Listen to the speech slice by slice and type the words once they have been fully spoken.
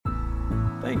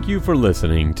Thank you for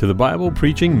listening to the Bible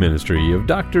preaching ministry of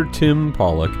Dr. Tim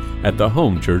Pollock at the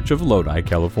Home Church of Lodi,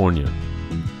 California.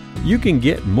 You can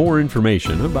get more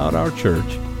information about our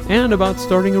church and about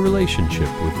starting a relationship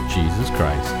with Jesus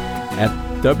Christ at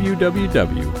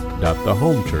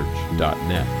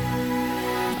www.thehomechurch.net.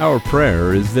 Our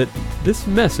prayer is that this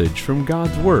message from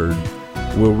God's Word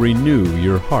will renew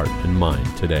your heart and mind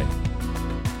today.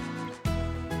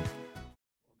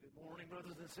 Good morning,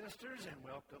 brothers and sisters, and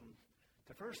welcome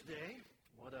to First Day.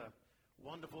 What a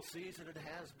wonderful season it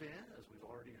has been, as we've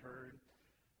already heard.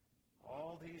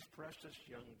 All these precious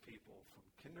young people from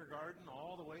kindergarten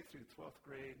all the way through 12th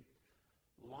grade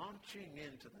launching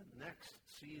into the next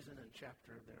season and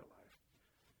chapter of their life.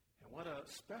 And what a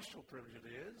special privilege it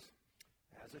is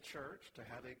as a church to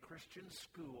have a Christian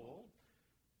school,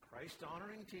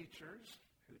 Christ-honoring teachers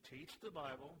who teach the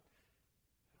Bible,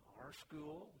 our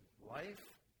school,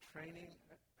 Life Training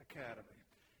Academy.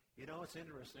 You know, it's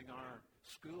interesting, our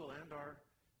school and our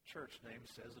church name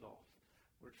says it all.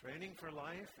 We're training for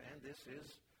life, and this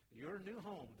is your new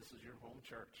home. This is your home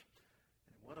church.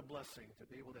 And what a blessing to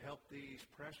be able to help these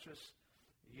precious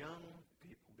young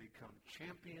people become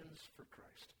champions for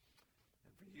Christ.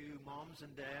 And for you moms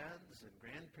and dads and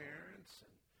grandparents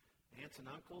and aunts and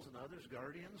uncles and others,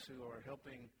 guardians who are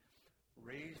helping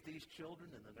raise these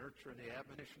children in the nurture and the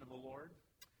admonition of the Lord,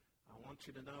 I want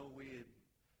you to know we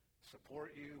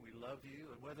support you, we love you,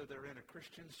 and whether they're in a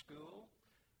Christian school,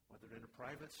 whether they're in a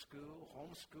private school,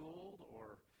 homeschooled,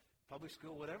 or public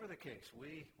school, whatever the case,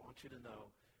 we want you to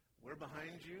know we're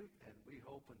behind you, and we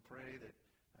hope and pray that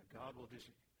God will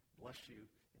just bless you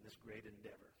in this great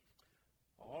endeavor.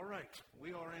 All right,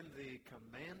 we are in the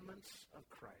Commandments of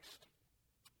Christ.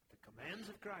 The Commands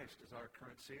of Christ is our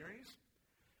current series.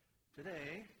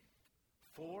 Today,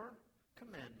 4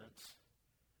 commandments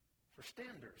for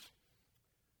standers.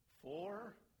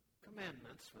 4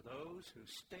 commandments for those who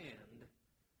stand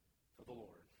for the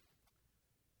Lord.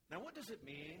 Now, what does it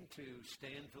mean to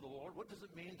stand for the Lord? What does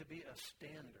it mean to be a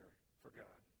stander for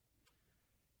God?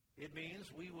 It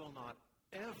means we will not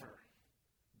ever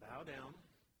bow down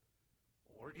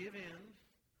or give in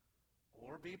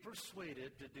or be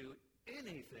persuaded to do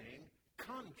anything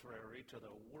contrary to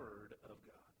the Word of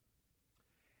God.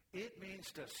 It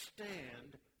means to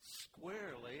stand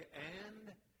squarely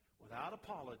and without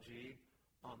apology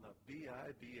on the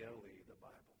Bible, the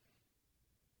Bible.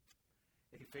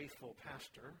 A faithful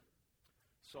pastor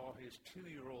saw his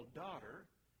 2-year-old daughter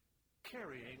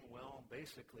carrying,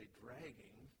 basically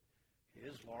dragging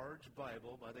his large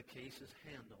Bible by the case's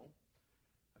handle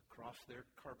across their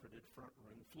carpeted front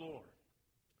room floor.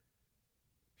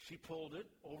 She pulled it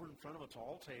over in front of a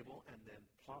tall table and then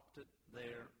plopped it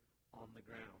there on the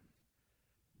ground.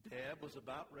 Dad was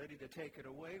about ready to take it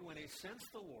away when he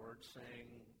sensed the Lord saying,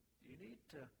 "You need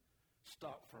to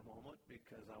stop for a moment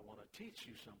because I want to teach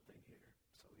you something here."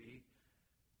 So he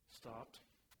stopped.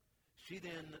 She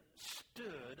then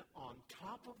stood on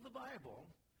top of the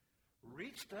Bible,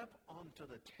 reached up onto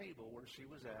the table where she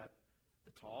was at,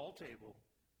 the tall table,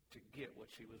 to get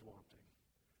what she was wanting.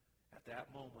 At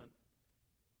that moment,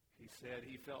 he said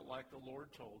he felt like the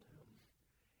Lord told him,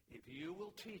 if you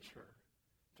will teach her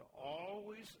to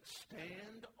always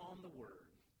stand on the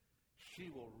Word, she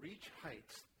will reach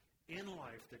heights in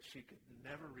life that she could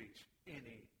never reach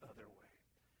any other way.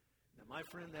 Now, my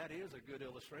friend, that is a good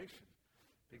illustration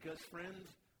because,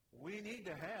 friends, we need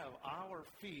to have our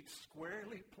feet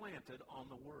squarely planted on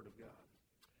the Word of God.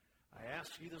 I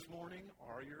ask you this morning,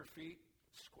 are your feet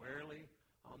squarely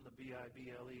on the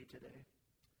Bible today?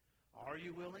 Are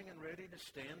you willing and ready to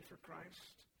stand for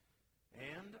Christ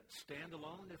and stand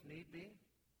alone if need be?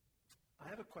 I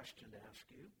have a question to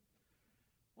ask you.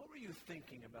 What were you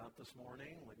thinking about this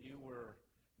morning when you were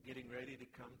getting ready to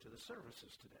come to the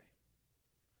services today?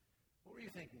 What were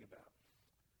you thinking about?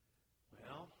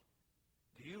 Well,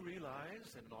 do you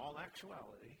realize that in all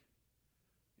actuality,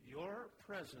 your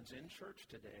presence in church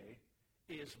today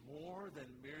is more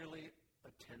than merely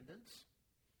attendance?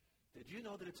 Did you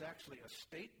know that it's actually a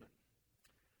statement?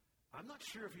 I'm not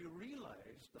sure if you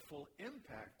realize the full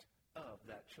impact of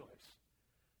that choice,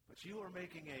 but you are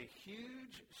making a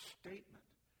huge statement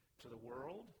to the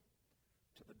world,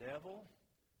 to the devil,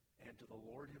 and to the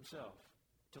Lord himself.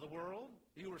 To the world,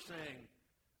 you were saying,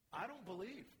 I don't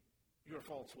believe your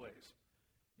false ways,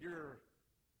 your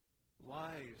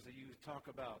lies that you talk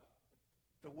about,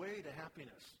 the way to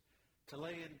happiness, to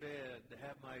lay in bed, to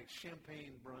have my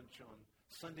champagne brunch on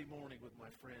Sunday morning with my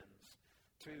friends,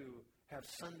 to have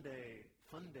Sunday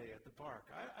fun day at the park.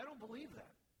 I don't believe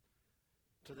that.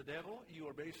 To the devil, you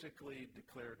are basically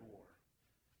declared war.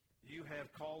 You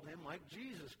have called him, like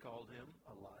Jesus called him,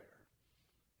 a liar.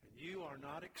 And you are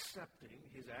not accepting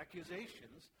his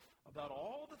accusations about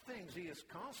all the things he is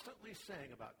constantly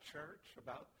saying about church,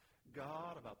 about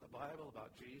God, about the Bible,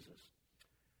 about Jesus,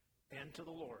 and to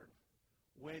the Lord,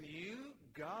 when you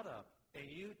got up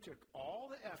and you took all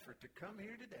the effort to come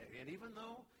here today, and even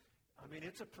though,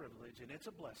 it's a privilege and it's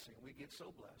a blessing, we get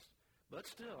so blessed, but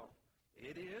still,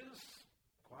 it is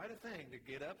quite a thing to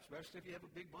get up, especially if you have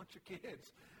a big bunch of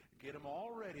kids, get them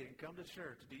all ready and come to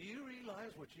church. Do you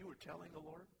realize what you were telling the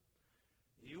Lord?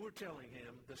 You were telling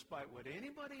him, despite what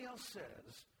anybody else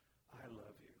says, I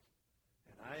love you,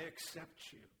 and I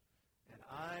accept you, and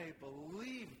I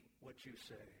believe what you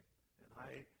say, and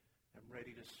I am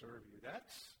ready to serve you.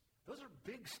 Those are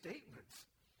big statements.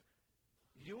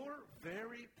 Your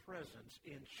very presence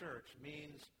in church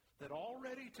means that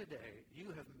already today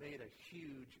you have made a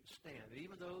huge stand. And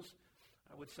even those,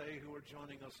 I would say, who are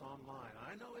joining us online,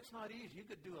 I know it's not easy. You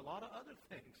could do a lot of other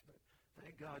things, but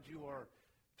thank God you are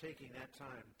taking that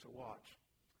time to watch.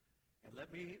 And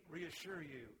let me reassure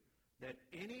you that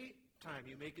any time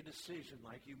you make a decision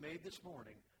like you made this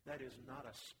morning, that is not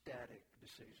a static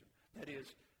decision.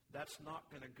 That's not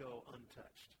going to go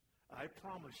untouched. I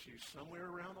promise you, somewhere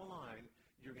around the line,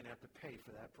 you're going to have to pay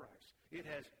for that price. It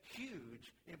has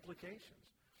huge implications.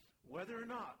 Whether or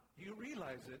not you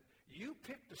realize it, you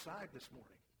picked a side this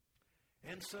morning.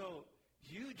 And so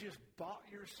you just bought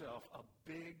yourself a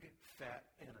big, fat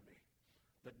enemy.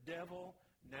 The devil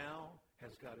now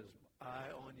has got his eye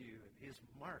on you, and his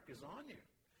mark is on you.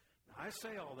 Now, I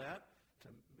say all that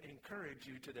to encourage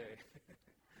you today.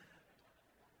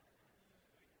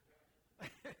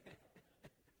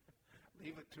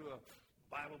 Leave it to a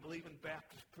Bible-believing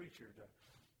Baptist preacher to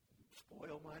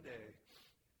spoil my day.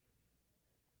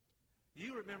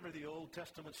 You remember the Old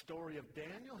Testament story of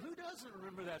Daniel? Who doesn't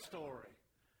remember that story?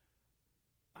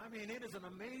 It is an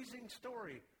amazing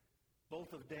story,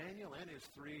 both of Daniel and his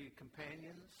 3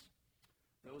 companions,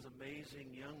 those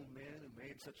amazing young men who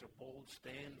made such a bold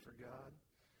stand for God.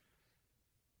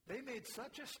 They made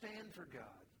such a stand for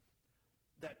God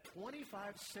that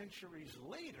 25 centuries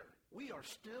later, we are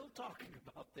still talking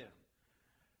about them.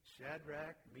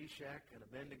 Shadrach, Meshach, and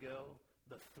Abednego,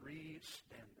 the 3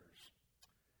 standers.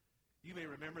 You may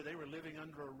remember they were living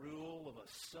under a rule of a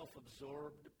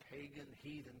self-absorbed pagan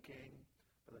heathen king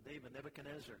by the name of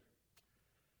Nebuchadnezzar.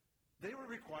 They were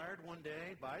required one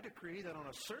day by decree that on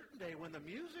a certain day when the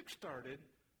music started,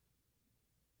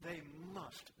 they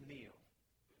must kneel.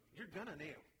 You're going to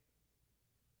kneel.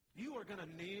 You are going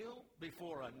to kneel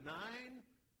before a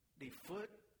 90-foot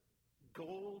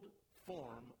gold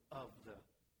form of the,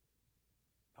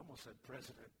 I almost said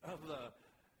president, of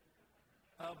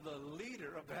the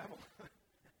leader of Babylon.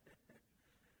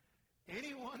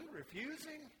 Anyone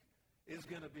refusing is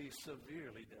going to be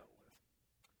severely dealt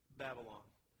with. Babylon.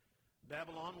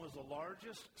 Babylon was the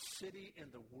largest city in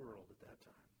the world at that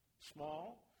time.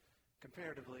 Small,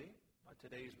 comparatively, by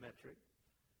today's metric.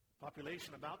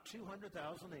 Population about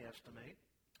 200,000, they estimate.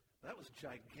 That was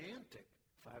gigantic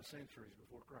 5 centuries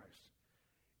before Christ.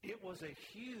 It was a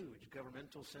huge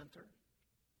governmental center,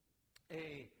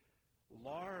 a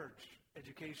large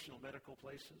educational medical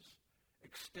places,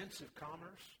 extensive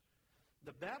commerce.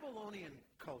 The Babylonian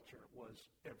culture was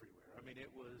everywhere.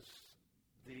 It was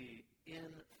the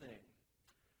in thing.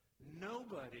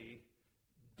 Nobody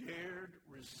dared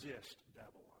resist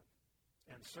Babylon,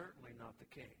 and certainly not the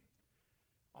king.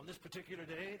 On this particular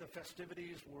day, the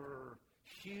festivities were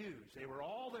huge. They were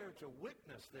all there to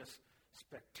witness this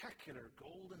spectacular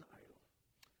golden idol.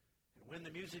 And when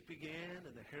the music began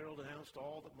and the herald announced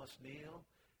all that must kneel,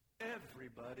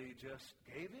 everybody just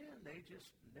gave in. They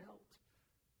just knelt.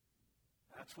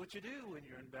 That's what you do when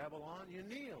you're in Babylon. You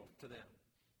kneel to them.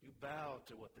 You bow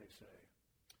to what they say.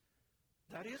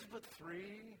 That is but 3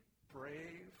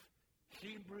 brave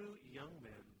Hebrew young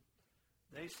men.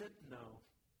 They said, no,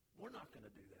 we're not going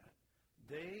to do that.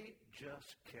 They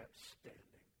just kept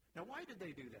standing. Now, why did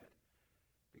they do that?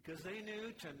 Because they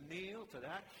knew to kneel to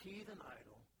that heathen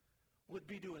idol would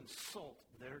be to insult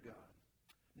their God.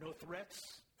 No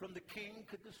threats from the king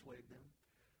could dissuade them.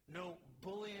 No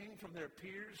bullying from their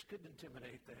peers could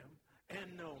intimidate them.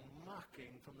 And no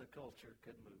mocking from the culture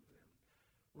could move them.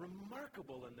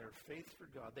 Remarkable in their faith for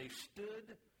God. They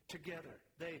stood together.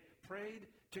 They prayed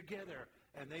together.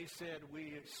 And they said,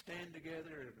 we stand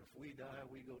together, and if we die,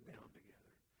 we go down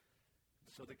together.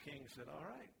 So the king said, all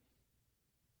right,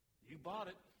 you bought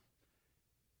it.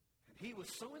 And he was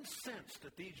so incensed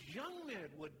that these young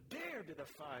men would dare to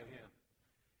defy him.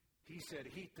 He said,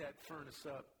 heat that furnace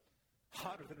up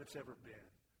hotter than it's ever been.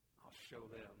 I'll show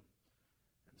them.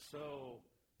 And so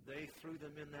they threw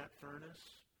them in that furnace.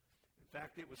 In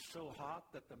fact, it was so hot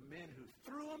that the men who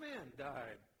threw them in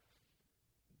died.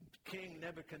 King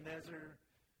Nebuchadnezzar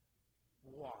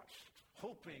watched,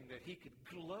 hoping that he could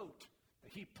gloat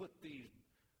that he put these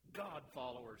God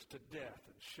followers to death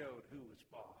and showed who was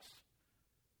boss.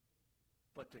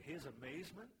 But to his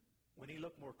amazement, when he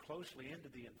looked more closely into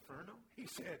the inferno, he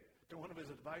said to one of his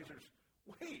advisors,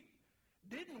 "Wait,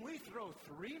 didn't we throw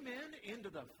 3 men into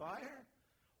the fire?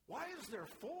 Why is there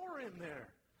 4 in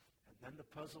there?" And then the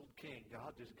puzzled king,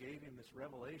 God just gave him this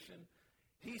revelation.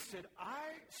 He said,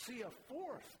 "I see a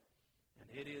 4th, and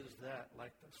it is that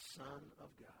like the Son of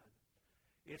God."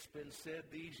 It's been said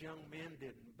these young men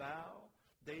didn't bow,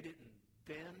 they didn't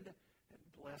bend,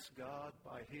 and bless God,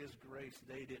 by his grace,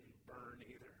 they didn't burn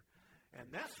either.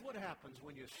 And that's what happens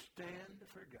when you stand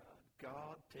for God.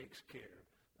 God takes care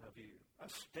of you. A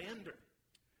stander.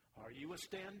 Are you a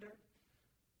stander?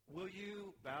 Will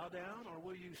you bow down, or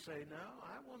will you say, "No,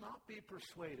 I will not be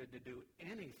persuaded to do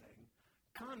anything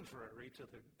contrary to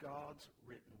the God's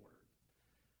written word"?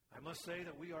 I must say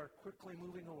that we are quickly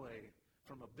moving away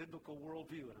from a biblical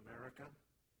worldview in America.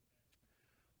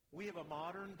 We have a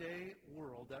modern-day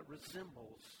world that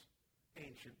resembles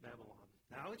ancient Babylon.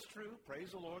 Now, it's true,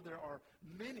 praise the Lord, there are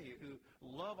many who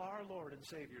love our Lord and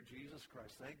Savior, Jesus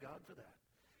Christ. Thank God for that.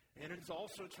 And it's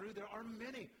also true there are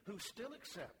many who still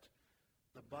accept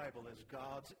the Bible as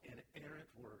God's inerrant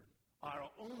word, our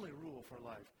only rule for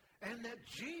life, and that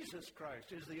Jesus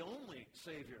Christ is the only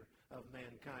Savior of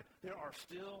mankind. There are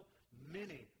still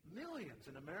many, millions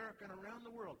in America and around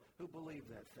the world who believe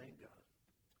that, thank God.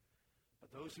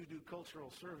 But those who do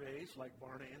cultural surveys like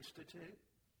Barna Institute,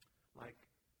 like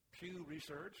Pew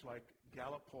Research, like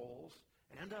Gallup polls,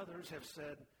 and others have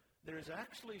said there is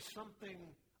actually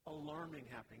something alarming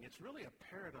happening. It's really a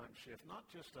paradigm shift, not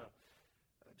just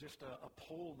a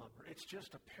poll number. It's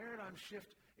just a paradigm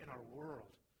shift in our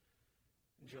world.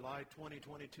 In July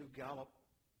 2022, Gallup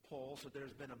poll said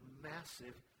there's been a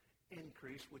massive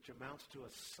increase, which amounts to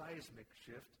a seismic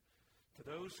shift, to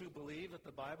those who believe that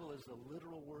the Bible is the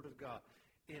literal Word of God.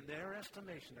 In their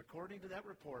estimation, according to that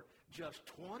report, just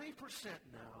 20%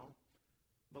 now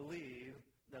believe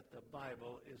that the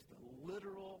Bible is the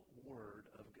literal Word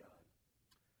of God.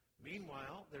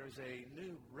 Meanwhile, there's a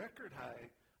new record high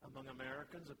among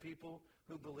Americans of people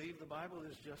who believe the Bible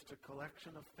is just a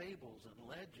collection of fables and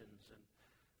legends and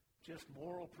just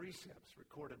moral precepts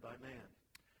recorded by man.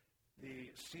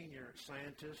 The senior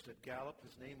scientist at Gallup,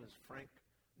 his name is Frank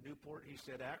Newport, he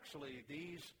said, actually,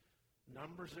 these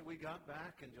numbers that we got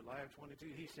back in July of 22,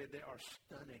 he said they are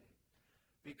stunning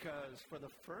because for the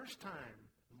first time,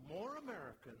 more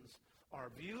Americans are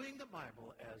viewing the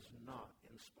Bible as not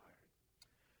inspired.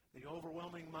 The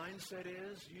overwhelming mindset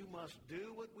is you must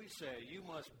do what we say. You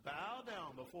must bow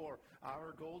down before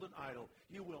our golden idol.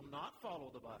 You will not follow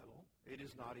the Bible. It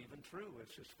is not even true.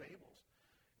 It's just fables.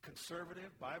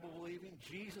 Conservative, Bible-believing,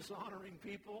 Jesus-honoring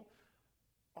people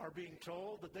are being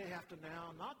told that they have to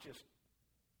now not just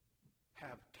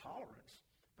have tolerance,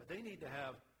 but they need to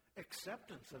have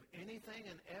acceptance of anything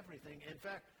and everything. In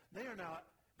fact, they are now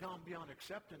gone beyond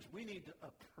acceptance. We need to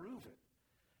approve it.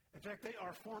 In fact, they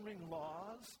are forming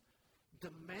laws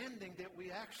demanding that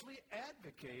we actually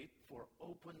advocate for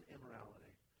open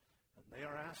immorality. And they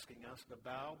are asking us to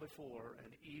bow before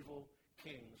an evil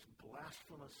king's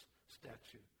blasphemous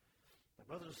statue. Now,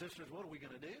 brothers and sisters, what are we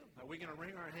going to do? Are we going to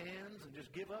wring our hands and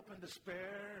just give up in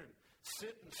despair and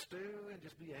sit and stew and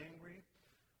just be angry?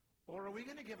 Or are we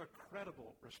going to give a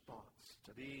credible response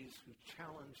to these who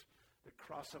challenge the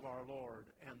cross of our Lord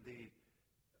and the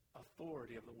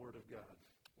authority of the Word of God?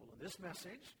 Well, in this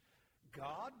message,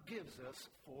 God gives us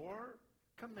 4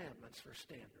 commandments for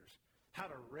standers. How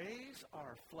to raise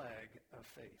our flag of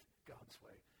faith God's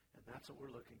way. And that's what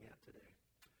we're looking at today.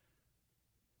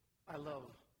 I love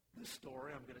this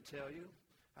story I'm going to tell you.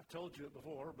 I've told you it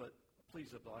before, but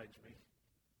please oblige me.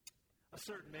 A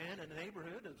certain man in the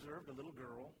neighborhood observed a little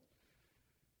girl.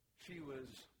 She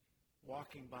was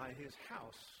walking by his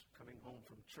house, coming home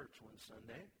from church one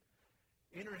Sunday.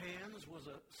 In her hands was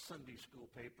a Sunday school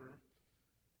paper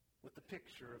with the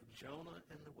picture of Jonah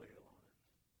and the whale on it.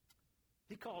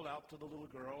 He called out to the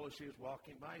little girl as she was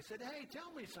walking by. He said, "Hey,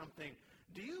 tell me something.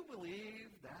 Do you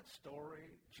believe that story,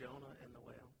 Jonah and the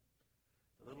whale?"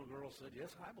 The little girl said,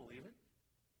 "Yes, I believe it."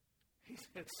 He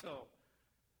said, "So,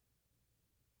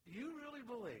 you really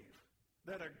believe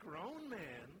that a grown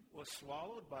man was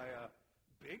swallowed by a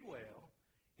big whale?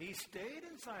 He stayed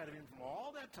inside of him from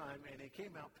all that time, and he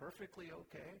came out perfectly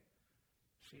okay?"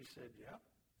 She said, "Yep,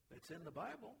 it's in the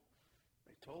Bible.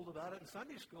 They told about it in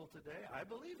Sunday school today. I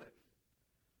believe it."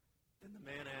 Then the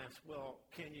man asked, "Well,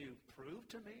 can you prove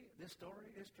to me this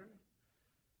story is true?"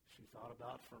 She thought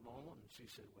about it for a moment, and she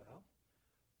said, "Well,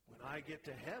 when I get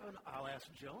to heaven, I'll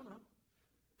ask Jonah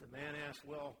The man asked,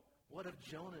 well, what if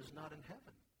Jonah is not in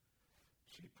heaven?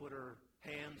 She put her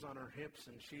hands on her hips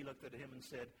and she looked at him and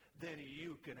said, then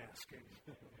you can ask him.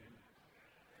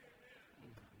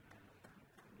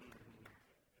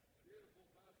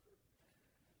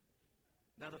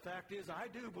 Now, the fact is, I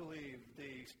do believe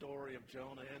the story of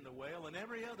Jonah and the whale and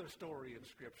every other story in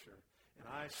Scripture. And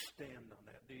I stand on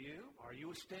that. Do you? Are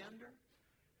you a stander?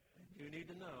 And you need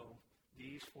to know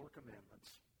these 4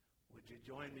 commandments. Would you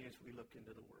join me as we look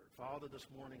into the Word? Father, this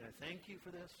morning I thank you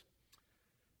for this.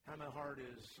 How my heart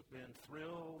has been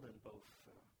thrilled and both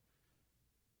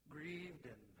grieved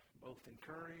and both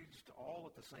encouraged all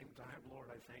at the same time. Lord,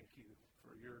 I thank you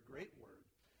for your great Word.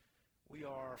 We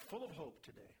are full of hope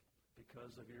today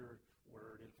because of your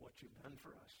Word and what you've done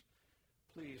for us.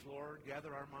 Please, Lord,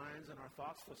 gather our minds and our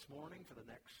thoughts this morning for the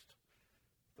next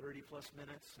 30-plus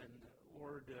minutes. And,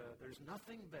 Lord, there's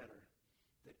nothing better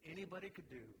that anybody could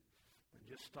do than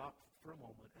just stop for a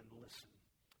moment and listen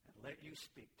and let you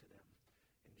speak to them.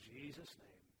 In Jesus'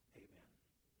 name, amen.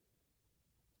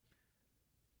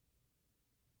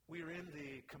 We are in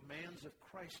the Commands of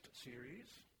Christ series.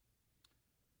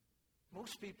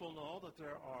 Most people know that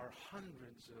there are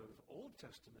hundreds of Old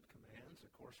Testament commands.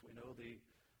 Of course, we know the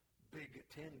big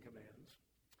 10 commands.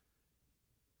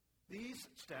 These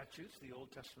statutes, the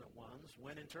Old Testament ones,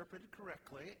 when interpreted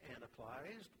correctly and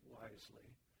applied wisely,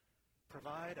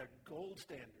 provide a gold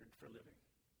standard for living.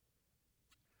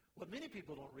 What many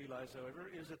people don't realize, however,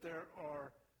 is that there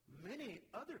are many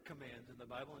other commands in the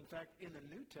Bible. In fact, in the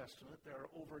New Testament, there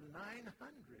are over 900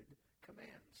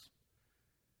 commands.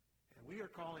 And we are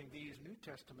calling these New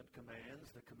Testament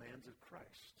commands the commands of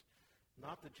Christ.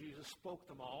 Not that Jesus spoke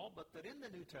them all, but that in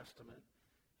the New Testament,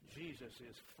 Jesus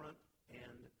is front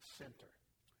and center.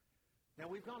 Now,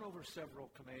 we've gone over several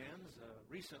commands.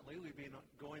 Recently, we've been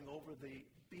going over the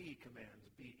B commands,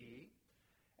 B-E,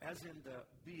 as in the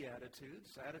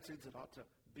Beatitudes, attitudes that ought to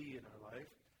be in our life,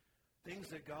 things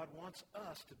that God wants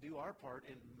us to do our part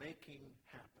in making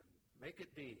happen, make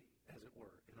it be, as it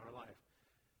were, in our life.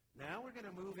 Now we're going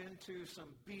to move into some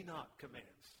be not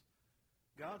commands.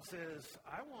 God says,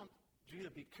 I want you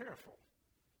to be careful.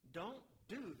 Don't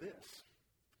do this.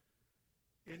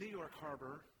 In New York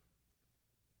Harbor,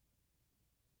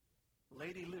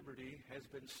 Lady Liberty has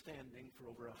been standing for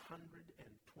over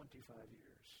 125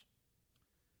 years.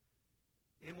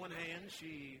 In one hand,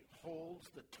 she holds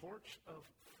the torch of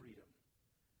freedom.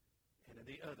 And in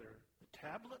the other, the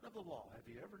tablet of the law. Have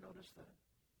you ever noticed that?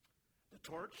 The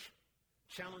torch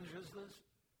challenges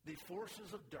the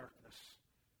forces of darkness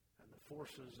and the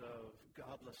forces of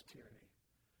godless tyranny.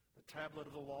 The tablet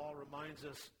of the law reminds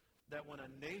us that when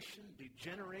a nation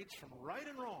degenerates from right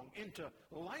and wrong into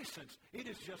license, it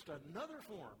is just another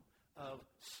form of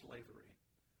slavery.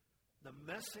 The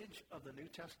message of the New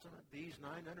Testament, these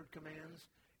 900 commands,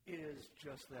 is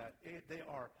just that. They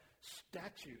are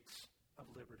statutes of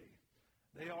liberty.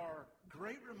 They are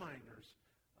great reminders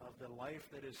of the life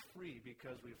that is free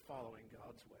because we're following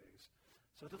God's ways.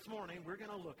 So this morning, we're going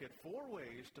to look at 4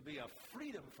 ways to be a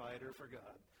freedom fighter for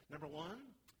God. Number 1,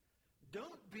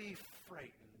 don't be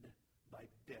frightened by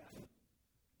death.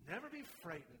 Never be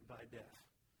frightened by death.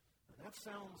 Now, that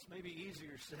sounds maybe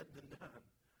easier said than done.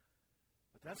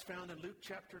 But that's found in Luke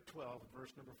chapter 12,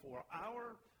 verse number 4.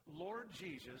 Our Lord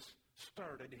Jesus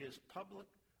started his public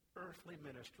earthly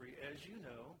ministry, as you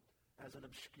know, as an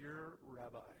obscure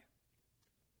rabbi.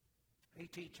 A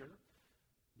teacher,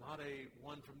 not a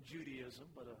one from Judaism,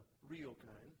 but a real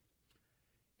kind.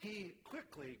 He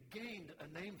quickly gained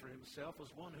a name for himself as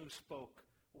one who spoke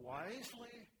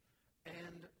wisely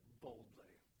and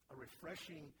boldly. A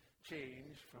refreshing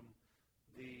change from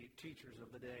the teachers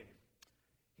of the day.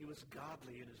 He was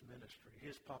godly in his ministry.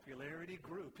 His popularity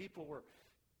grew. People were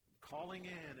calling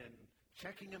in and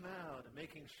checking him out and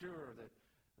making sure that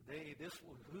this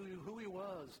was who he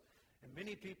was. And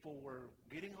many people were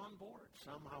getting on board.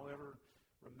 Some, however,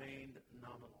 remained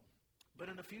nominal. But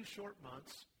in a few short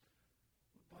months,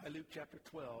 by Luke chapter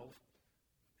 12,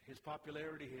 his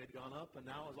popularity had gone up and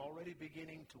now is already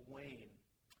beginning to wane.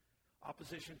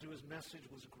 Opposition to his message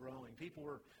was growing. People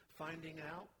were finding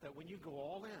out that when you go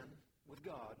all in with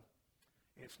God,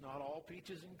 it's not all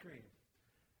peaches and cream.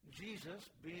 Jesus,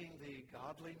 being the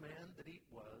godly man that he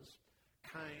was,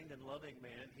 kind and loving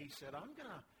man, he said, I'm going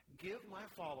to give my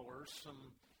followers some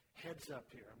heads up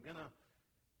here. I'm going to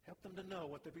help them to know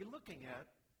what they'll be looking at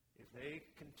if they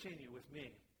continue with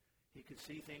me. He could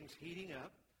see things heating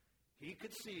up. He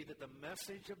could see that the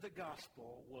message of the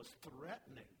gospel was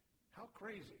threatening. How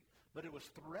crazy. But it was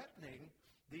threatening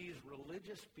these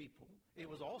religious people. It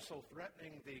was also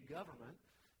threatening the government.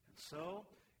 And so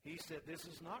he said, this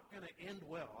is not going to end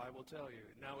well, I will tell you.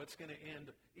 Now, it's going to end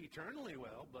eternally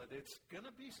well, but it's going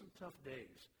to be some tough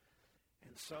days.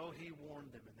 And so he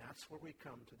warned them, and that's where we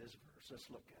come to this verse. Let's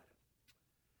look at it.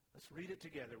 Let's read it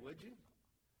together, would you?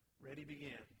 Ready,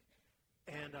 begin.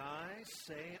 And I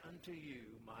say unto you,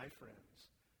 my friends,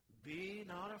 be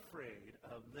not afraid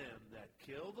of them that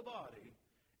kill the body,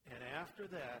 and after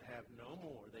that have no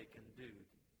more they can do.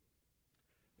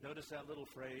 Notice that little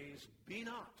phrase, be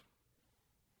not.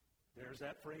 There's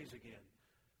that phrase again.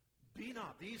 Be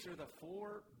not. These are the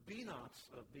 4 be nots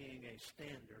of being a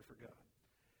stander for God.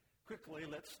 Quickly,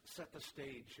 let's set the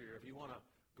stage here. If you want to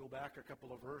go back a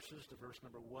couple of verses to verse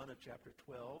number 1 of chapter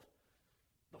 12,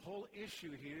 the whole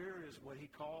issue here is what he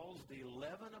calls the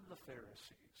leaven of the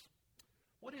Pharisees.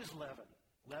 What is leaven?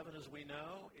 Leaven, as we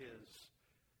know, is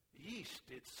yeast.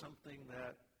 It's something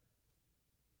that,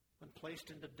 when placed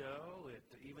into dough,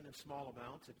 even in small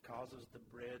amounts, it causes the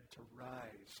bread to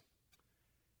rise.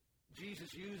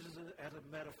 Jesus uses it as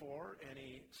a metaphor, and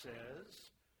he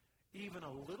says, even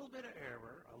a little bit of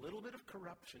error, a little bit of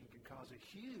corruption can cause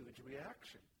a huge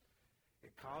reaction.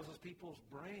 It causes people's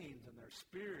brains and their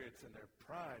spirits and their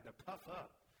pride to puff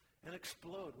up and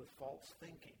explode with false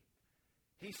thinking.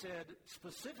 He said,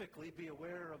 specifically, be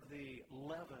aware of the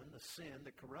leaven, the sin,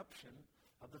 the corruption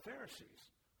of the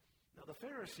Pharisees. Now, the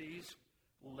Pharisees'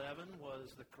 leaven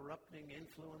was the corrupting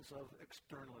influence of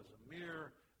externalism,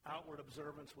 mere outward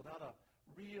observance without a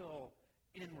real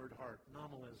inward heart,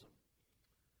 nominalism.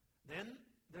 Then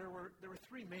there were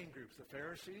 3 main groups, the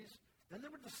Pharisees. Then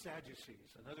there were the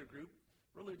Sadducees, another group,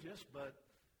 religious, but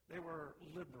they were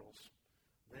liberals.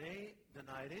 They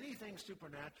denied anything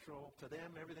supernatural. To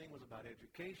them, everything was about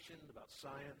education, about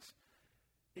science.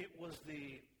 It was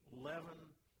the leaven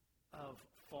of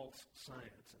false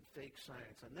science and fake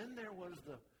science. And then there was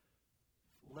the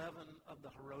leaven of the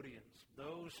Herodians,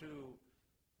 those who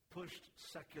pushed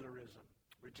secularism,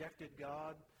 rejected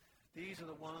God. These are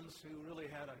the ones who really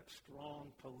had a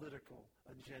strong political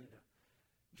agenda.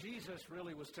 Jesus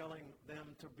really was telling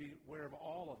them to beware of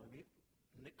all of them.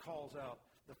 And it calls out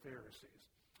the Pharisees.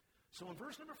 So in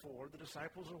verse number 4, the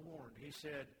disciples are warned. He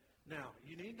said, now,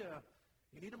 you need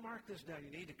to mark this down.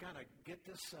 You need to kind of get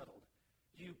this settled.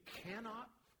 You cannot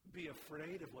be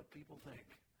afraid of what people think.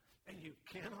 And you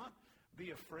cannot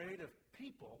be afraid of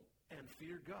people and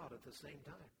fear God at the same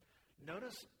time.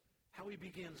 Notice how he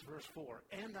begins verse 4.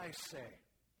 And I say.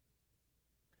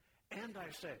 And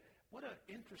I say. What an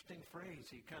interesting phrase.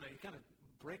 He kind of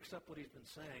breaks up what he's been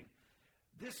saying.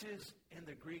 This is, in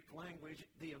the Greek language,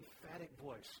 the emphatic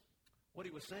voice. What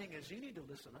he was saying is, you need to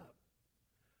listen up.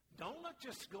 Don't let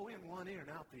just go in one ear and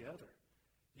out the other.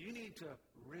 You need to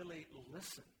really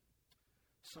listen.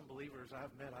 Some believers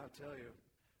I've met, I'll tell you,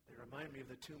 they remind me of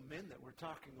the 2 men that were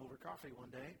talking over coffee one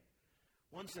day.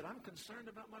 One said, I'm concerned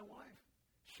about my wife.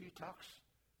 She talks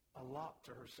a lot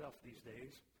to herself these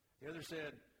days. The other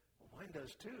said, well, mine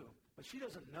does too, but she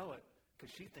doesn't know it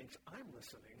because she thinks I'm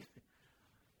listening.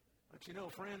 But you know,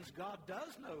 friends, God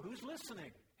does know who's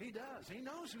listening. He does. He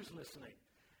knows who's listening.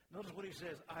 Notice what he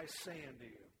says, I say unto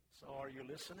you. So are you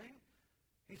listening?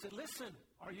 He said, listen,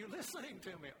 are you listening to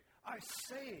me? I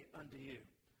say unto you,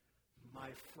 my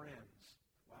friends.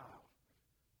 Wow.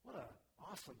 What an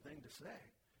awesome thing to say.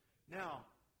 Now,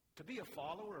 to be a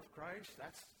follower of Christ,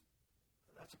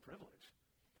 that's a privilege.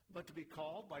 But to be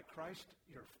called by Christ,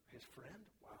 his friend,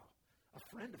 wow. A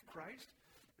friend of Christ?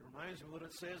 It reminds me of what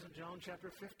it says in John chapter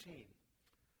 15.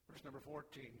 Verse number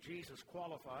 14, Jesus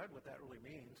qualified what that really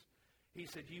means. He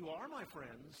said, you are my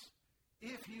friends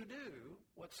if you do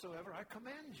whatsoever I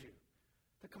command you.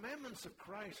 The commandments of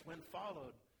Christ, when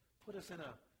followed, put us in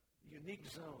a unique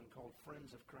zone called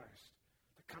friends of Christ.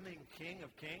 The coming King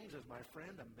of Kings is my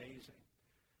friend, amazing.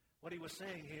 What he was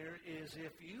saying here is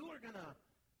if you are going to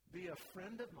be a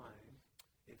friend of mine,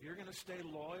 if you're going to stay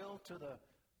loyal to the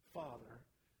Father,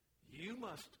 you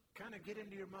must kind of get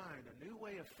into your mind a new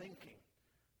way of thinking.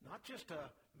 Not just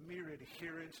a mere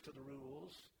adherence to the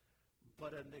rules,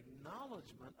 but an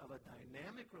acknowledgement of a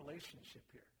dynamic relationship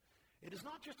here. It is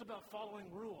not just about following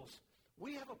rules.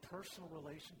 We have a personal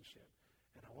relationship.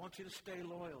 And I want you to stay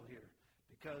loyal here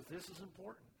because this is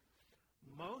important.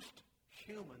 Most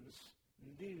humans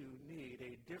need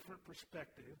a different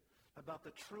perspective about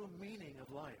the true meaning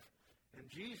of life. And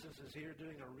Jesus is here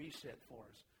doing a reset for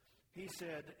us. He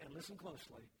said, and listen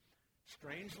closely,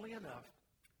 strangely enough,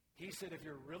 he said, if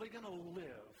you're really going to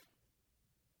live,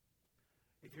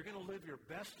 if you're going to live your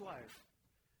best life,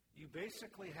 you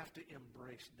basically have to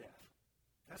embrace death.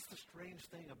 That's the strange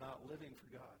thing about living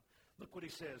for God. Look what he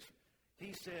says.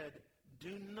 He said,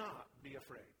 do not be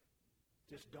afraid.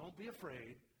 Just don't be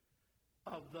afraid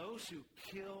of those who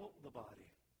kill the body.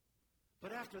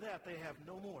 But after that, they have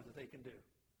no more that they can do.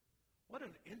 What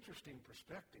an interesting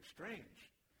perspective.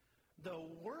 Strange. The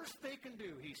worst they can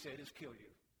do, he said, is kill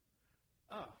you.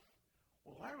 Oh,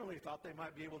 well, I really thought they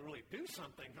might be able to really do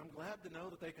something. I'm glad to know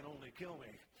that they can only kill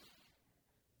me.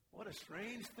 What a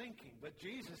strange thinking. But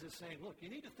Jesus is saying, look, you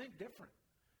need to think different.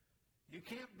 You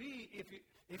can't be,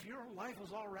 if your life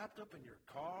was all wrapped up in your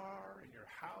car, in your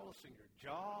house, in your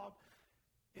job,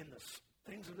 in the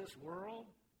things of this world,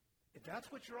 if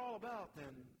that's what you're all about,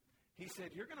 then he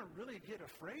said you're going to really get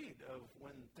afraid of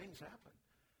when things happen.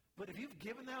 But if you've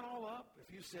given that all up,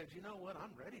 if you said, you know what,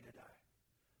 I'm ready to die,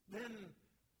 then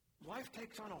life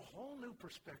takes on a whole new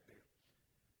perspective.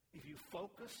 If you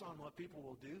focus on what people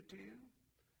will do to you,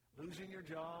 losing your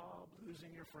job,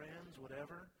 losing your friends,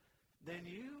 whatever, then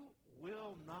you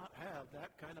will not have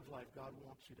that kind of life God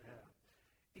wants you to have.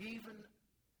 Even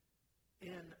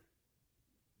in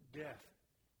death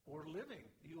or living,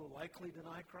 you will likely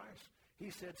deny Christ.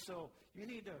 He said, so you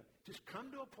need to just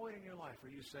come to a point in your life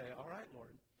where you say, all right,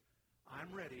 Lord, I'm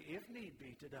ready, if need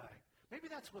be, to die. Maybe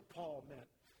that's what Paul meant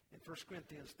in 1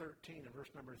 Corinthians 13 and verse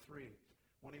number 3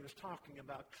 when he was talking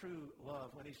about true love,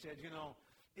 when he said, you know,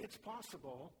 it's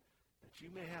possible that you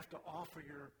may have to offer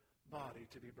your body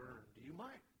to be burned. You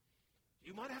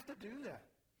might have to do that.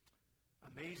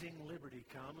 Amazing liberty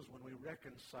comes when we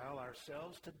reconcile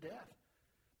ourselves to death.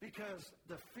 Because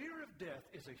the fear of death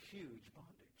is a huge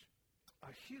bondage.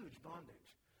 A huge bondage.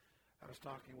 I was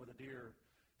talking with a dear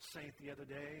saint the other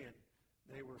day, and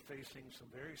they were facing some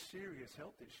very serious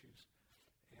health issues.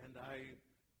 And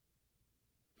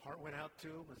heart went out to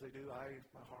them, as they do.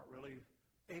 My heart really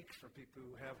aches for people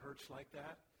who have hurts like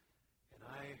that. And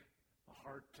my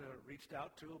heart reached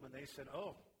out to them, and they said,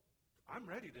 oh, I'm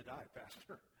ready to die,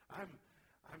 Pastor.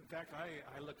 In fact,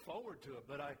 I look forward to it,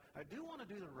 but I do want to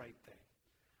do the right thing.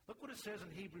 Look what it says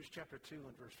in Hebrews chapter 2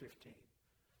 and verse 15.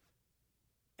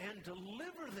 And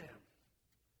deliver them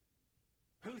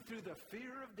who through the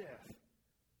fear of death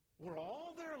were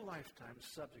all their lifetime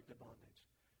subject to bondage.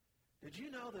 Did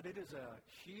you know that it is a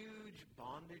huge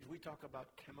bondage? We talk about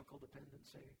chemical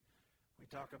dependency. We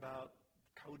talk about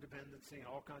codependency and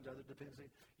all kinds of other dependency.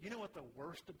 You know what the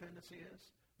worst dependency is?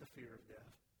 The fear of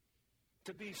death.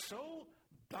 To be so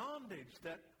bondage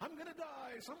that I'm going to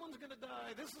die, someone's going to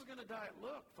die, this is going to die.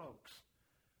 Look, folks,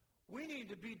 we need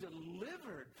to be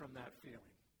delivered from that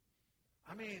feeling.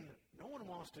 I mean, no one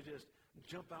wants to just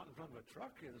jump out in front of a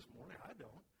truck here this morning. I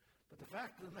don't. But the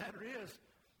fact of the matter is,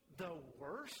 the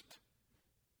worst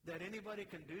that anybody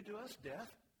can do to us,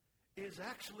 death, is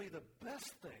actually the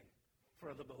best thing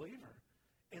for the believer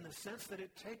in the sense that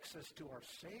it takes us to our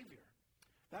Savior.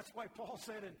 That's why Paul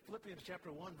said in Philippians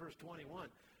chapter 1, verse 21,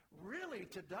 really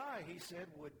to die, he said,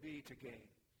 would be to gain.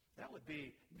 That would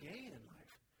be gain in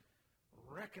life.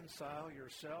 Reconcile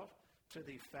yourself to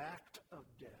the fact of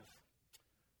death.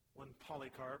 When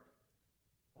Polycarp,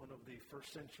 one of the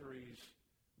first century's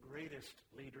greatest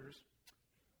leaders,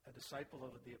 a disciple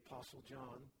of the Apostle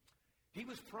John, he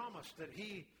was promised that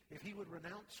if he would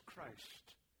renounce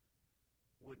Christ,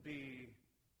 would be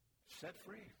set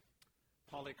free.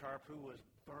 Polycarp, who was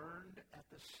burned at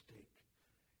the stake.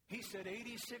 He said,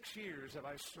 86 years have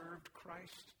I served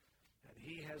Christ, and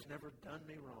he has never done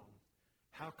me wrong.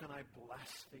 How can I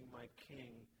blaspheme my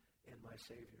King and my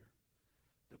Savior?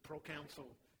 The proconsul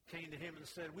came to him and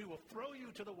said, we will throw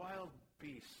you to the wild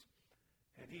beasts.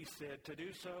 And he said, to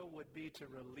do so would be to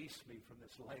release me from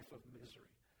this life of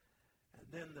misery. And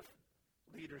then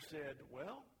the leader said,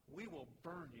 well, we will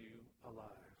burn you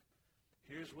alive.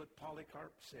 Here's what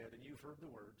Polycarp said, and you've heard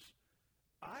the words.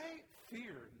 I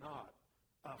fear not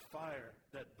a fire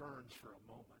that burns for a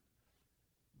moment,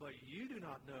 but you do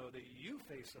not know that you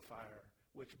face a fire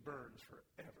which burns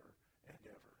forever and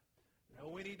ever. No,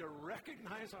 we need to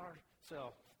recognize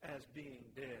ourselves as being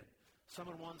dead.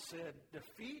 Someone once said,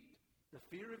 defeat the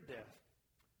fear of death,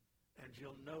 and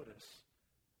you'll notice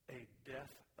a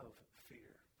death of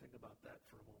fear. Think about that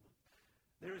for a moment.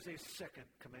 There is a second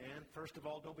command. First of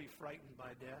all, don't be frightened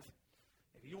by death.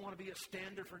 If you want to be a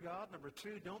standard for God, number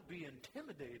two, don't be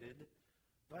intimidated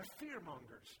by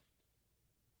fear-mongers.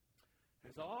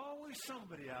 There's always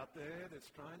somebody out there that's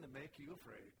trying to make you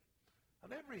afraid of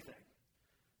everything.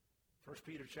 1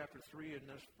 Peter chapter 3 and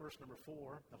verse number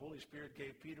 4, the Holy Spirit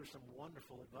gave Peter some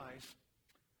wonderful advice.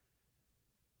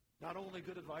 Not only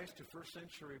good advice to first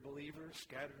century believers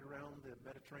scattered around the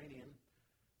Mediterranean,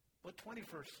 but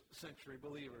 21st century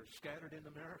believers scattered in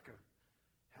America,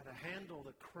 how to handle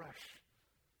the crush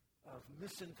of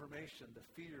misinformation, the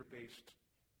fear-based.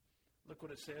 Look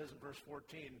what it says in verse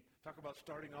 14. Talk about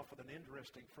starting off with an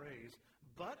interesting phrase.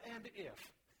 But and if.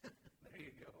 There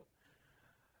you go.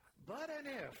 But and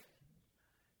if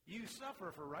You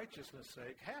suffer for righteousness'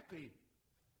 sake. Happy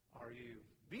are you.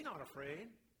 Be not afraid.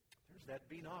 There's that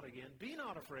be not again. Be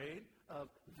not afraid of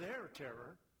their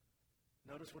terror.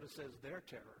 Notice what it says, their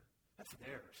terror. That's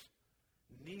theirs.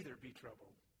 Neither be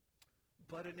troubled.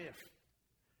 But an if.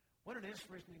 What an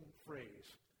interesting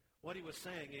phrase. What he was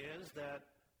saying is that,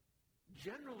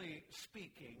 generally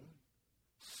speaking,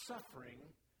 suffering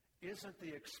isn't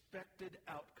the expected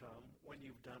outcome when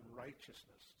you've done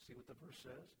righteousness. See what the verse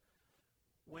says?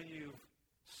 When you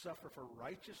suffer for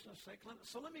righteousness' sake.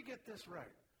 So let me get this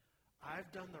right.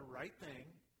 I've done the right thing.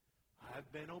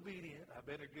 I've been obedient. I've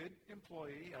been a good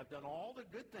employee. I've done all the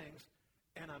good things,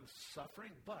 and I'm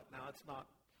suffering. But now it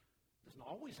doesn't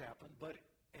always happen, but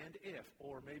and if,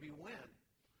 or maybe when,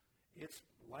 it's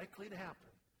likely to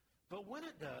happen. But when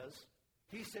it does,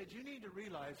 he said you need to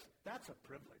realize that's a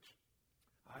privilege.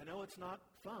 I know it's not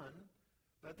fun,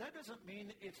 but that doesn't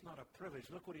mean it's not a privilege.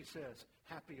 Look what he says,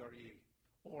 happy are ye,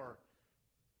 or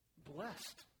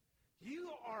blessed. You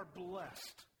are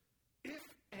blessed if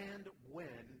and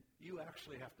when you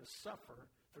actually have to suffer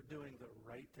for doing the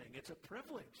right thing. It's a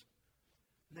privilege.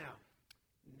 Now,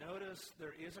 notice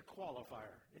there is a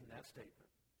qualifier in that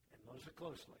statement, and notice it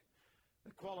closely.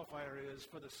 The qualifier is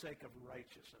for the sake of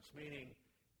righteousness, meaning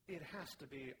it has to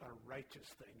be a righteous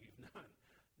thing you've done,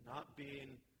 not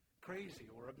being crazy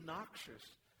or obnoxious.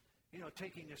 You know,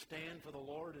 taking a stand for the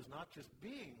Lord is not just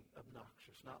being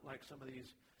obnoxious, not like some of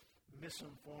these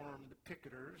misinformed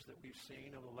picketers that we've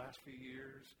seen over the last few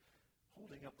years,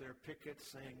 holding up their pickets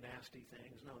saying nasty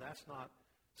things. No, that's not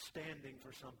standing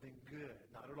for something good,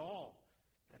 not at all.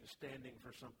 That is standing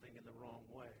for something in the wrong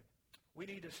way. We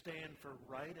need to stand for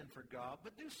right and for God,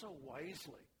 but do so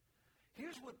wisely.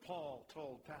 Here's what Paul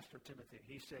told Pastor Timothy.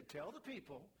 He said, tell the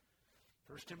people,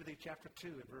 1 Timothy chapter 2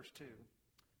 and verse 2,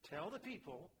 tell the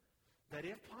people that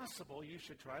if possible, you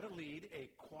should try to lead a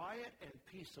quiet and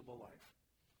peaceable life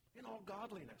in all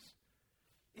godliness.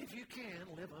 If you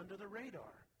can, live under the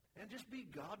radar and just be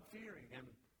God-fearing and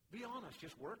be honest.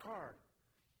 Just work hard.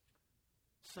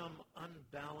 Some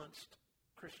unbalanced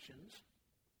Christians,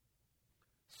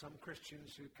 some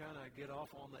Christians who kind of get off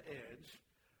on the edge,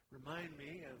 remind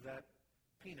me of that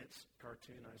Peanuts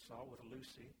cartoon I saw with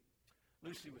Lucy.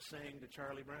 Lucy was saying to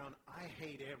Charlie Brown, I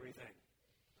hate everything.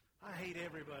 I hate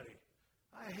everybody.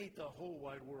 I hate the whole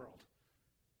wide world.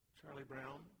 Charlie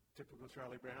Brown, typical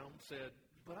Charlie Brown, said,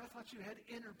 but I thought you had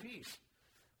inner peace.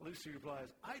 Lucy replies,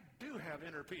 I do have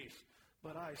inner peace,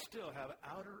 but I still have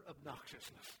outer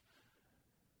obnoxiousness.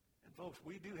 And folks,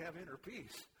 we do have inner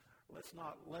peace. Let's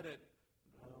not let it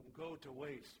go to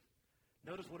waste.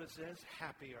 Notice what it says,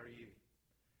 happy are ye.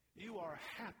 You are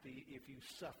happy if you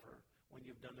suffer when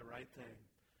you've done the right thing.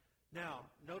 Now,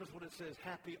 notice what it says,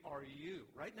 happy are you,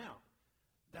 right now.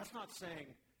 That's not saying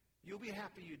you'll be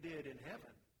happy you did in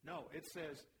heaven. No, it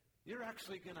says you're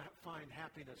actually going to find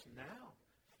happiness now.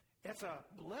 It's a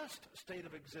blessed state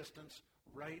of existence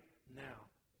right now.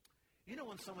 You know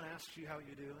when someone asks you how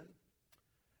you're doing?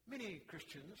 Many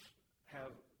Christians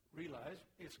have realized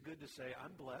it's good to say,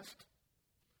 I'm blessed.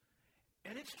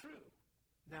 And it's true.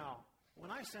 Now, when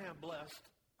I say I'm blessed,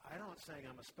 I'm not saying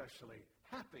I'm especially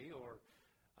happy or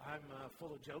I'm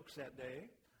full of jokes that day.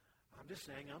 I'm just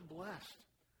saying I'm blessed.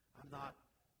 I'm not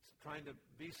trying to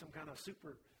be some kind of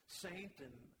super saint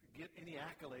and get any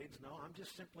accolades. No, I'm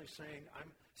just simply saying I'm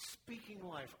speaking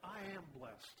life. I am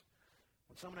blessed.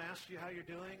 When someone asks you how you're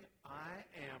doing, I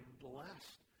am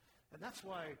blessed. And that's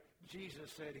why Jesus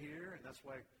said here, and that's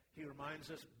why he reminds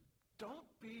us, don't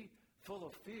be full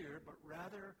of fear, but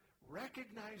rather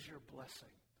recognize your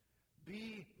blessing.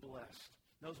 Be blessed.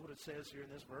 Notice what it says here in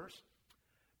this verse.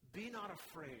 Be not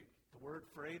afraid. The word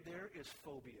afraid there is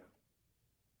phobia.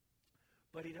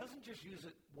 But he doesn't just use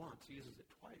it once. He uses it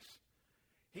twice.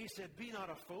 He said, be not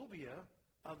a phobia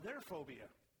of their phobia.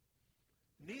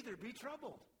 Neither be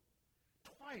troubled.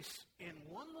 Twice in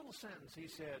one little sentence he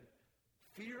said,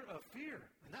 fear of fear.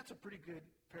 And that's a pretty good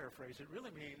paraphrase. It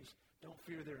really means don't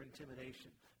fear their intimidation.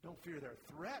 Don't fear their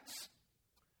threats.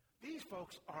 These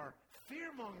folks are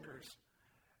fear-mongers.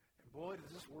 And boy,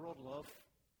 does this world love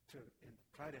to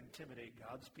try to intimidate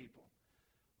God's people.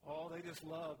 Oh, they just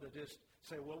love to just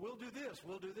say, well, we'll do this,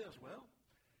 we'll do this. Well,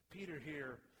 Peter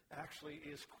here actually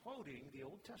is quoting the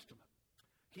Old Testament.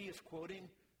 He is quoting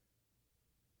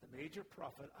the major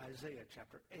prophet Isaiah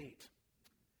chapter 8.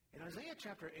 In Isaiah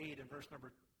chapter 8 and verse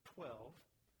number 12,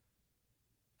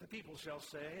 the people shall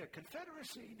say, a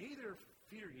confederacy, neither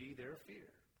fear ye their fear,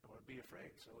 nor be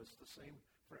afraid. So it's the same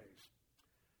phrase.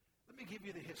 Let me give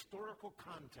you the historical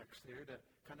context here to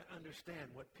kind of understand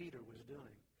what Peter was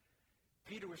doing.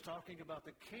 Peter was talking about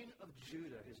the king of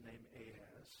Judah, his name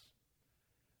Ahaz.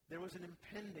 There was an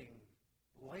impending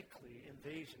likely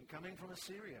invasion coming from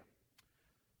Assyria.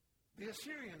 The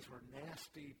Assyrians were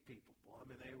nasty people. Well, I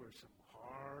mean, they were some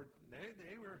hard,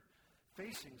 they were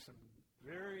facing some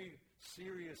very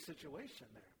serious situation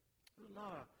there. It was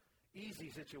not an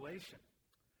easy situation.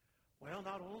 Well,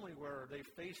 not only were they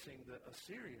facing the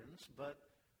Assyrians, but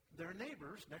their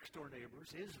neighbors, next door neighbors,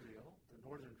 Israel, the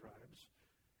northern tribes,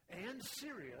 and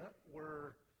Syria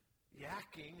were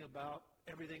yakking about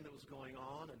everything that was going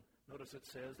on. And notice it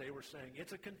says they were saying,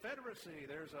 it's a confederacy,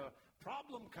 there's a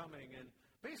problem coming. And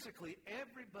basically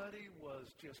everybody was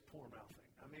just poor-mouthing.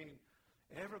 I mean,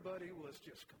 everybody was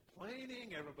just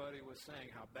complaining. Everybody was saying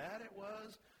how bad it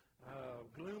was,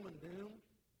 gloom and doom.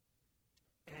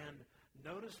 And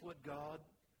notice what God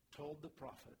told the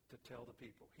prophet to tell the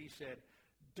people. He said,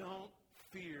 don't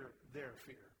fear their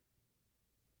fear.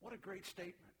 What a great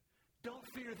statement. Don't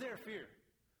fear their fear.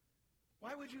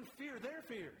 Why would you fear their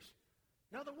fears?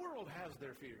 Now the world has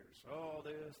their fears. All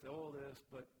this,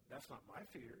 but that's not my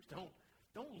fears.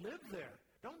 Don't live there.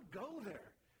 Don't go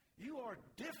there. You are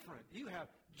different. You have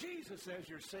Jesus as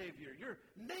your Savior. Your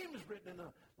name is written in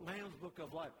the Lamb's Book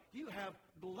of Life. You have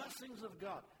blessings of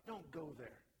God. Don't go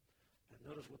there. And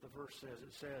notice what the verse says.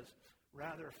 It says,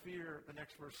 rather fear, the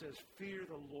next verse says, fear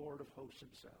the Lord of hosts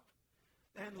himself.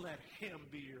 And let him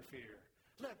be your fear.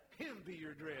 Let him be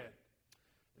your dread.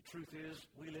 The truth is,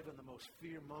 we live in the most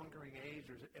fear-mongering age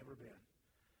there's ever been.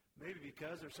 Maybe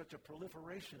because there's such a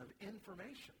proliferation of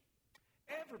information.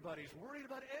 Everybody's worried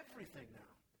about everything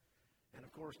now. And,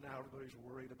 of course, now everybody's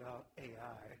worried about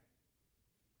AI,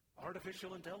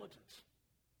 artificial intelligence.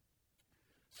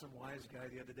 Some wise guy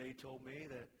the other day told me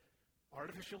that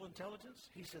artificial intelligence,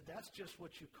 he said, that's just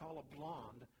what you call a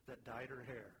blonde that dyed her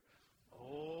hair.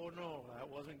 Oh, no, that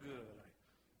wasn't good.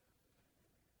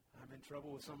 I'm in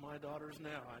trouble with some of my daughters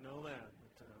now. I know that.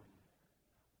 But,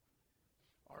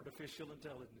 artificial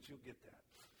intelligence, you'll get that.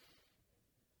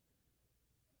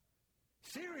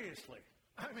 Seriously.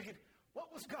 I mean,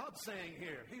 what was God saying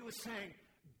here? He was saying,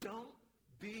 don't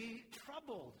be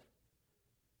troubled.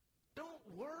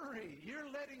 Don't worry. You're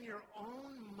letting your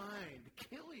own mind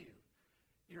kill you.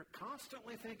 You're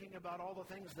constantly thinking about all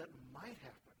the things that might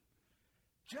happen.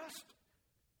 Just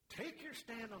take your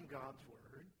stand on God's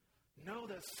word. Know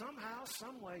that somehow,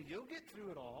 some way, you'll get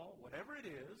through it all. Whatever it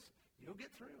is, you'll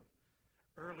get through.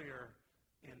 Earlier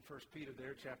in 1 Peter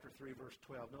there, chapter 3, verse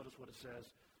 12, notice what it says.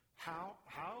 How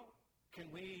can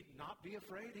we not be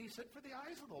afraid? He said, for the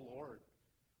eyes of the Lord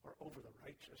are over the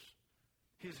righteous.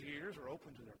 His ears are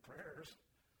open to their prayers.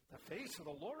 The face of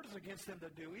the Lord is against them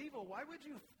that do evil. Why would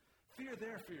you fear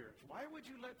their fears? Why would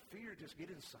you let fear just get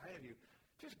inside of you?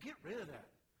 Just get rid of that.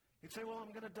 You'd say, well,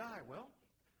 I'm going to die. Well,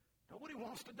 nobody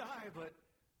wants to die, but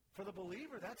for the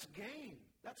believer, that's gain.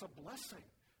 That's a blessing.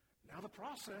 Now, the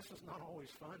process is not always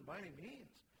fun by any means.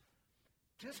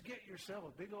 Just get yourself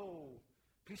a big old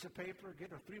piece of paper, get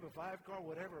a 3x5 car,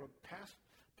 whatever,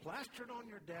 plaster it on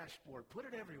your dashboard, put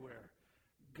it everywhere.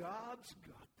 God's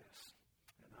got this,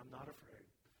 and I'm not afraid.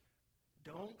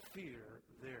 Don't fear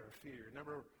their fear.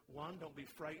 Number one, don't be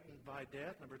frightened by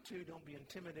death. Number two, don't be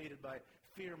intimidated by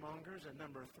fear-mongers. And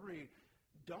number three,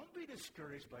 don't be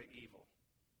discouraged by evil.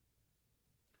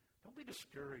 Don't be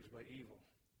discouraged by evil.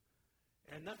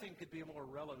 And nothing could be a more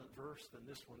relevant verse than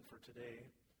this one for today.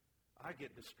 I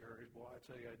get discouraged. Boy, I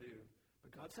tell you I do.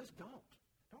 But God says don't.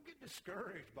 Don't get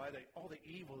discouraged by all the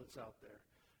evil that's out there.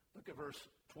 Look at verse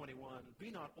 21. Be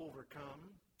not overcome.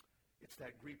 It's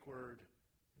that Greek word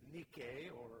Nike,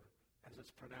 or as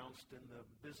it's pronounced in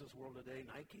the business world today,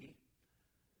 Nike.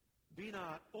 Be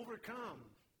not overcome.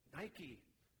 Nike.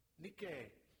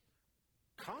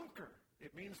 Conquer.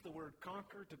 It means the word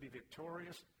conquer, to be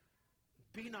victorious.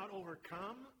 Be not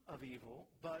overcome of evil,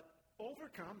 but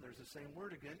overcome, there's the same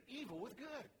word again, evil with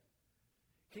good.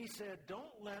 He said,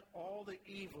 don't let all the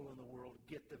evil in the world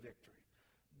get the victory.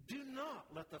 Do not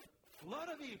let the flood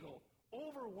of evil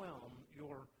overwhelm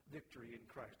your victory in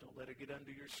Christ. Don't let it get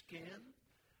under your skin.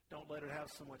 Don't let it have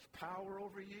so much power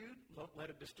over you. Don't let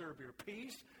it disturb your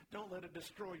peace. Don't let it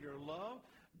destroy your love.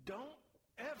 Don't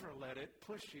ever let it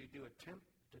push you to attempt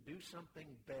to do something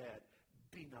bad.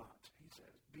 Be not, he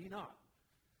says. Be not.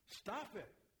 Stop it.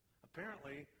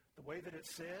 Apparently, the way that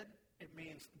it's said, it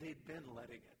means they'd been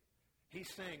letting it. He's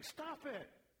saying, stop it.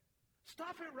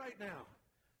 Stop it right now.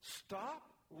 Stop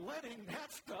letting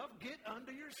that stuff get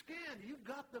under your skin. You've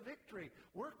got the victory.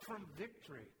 Work from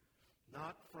victory,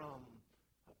 not from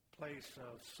a place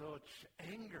of such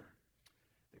anger.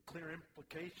 The clear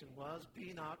implication was,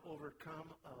 be not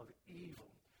overcome of evil.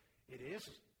 It is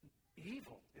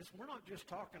evil. We're not just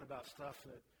talking about stuff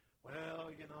that, well,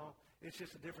 it's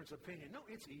just a difference of opinion. No,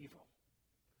 it's evil.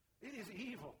 It is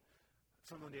evil.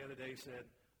 Someone the other day said,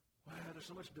 wow, there's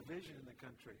so much division in the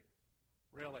country.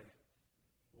 Really?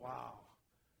 Wow.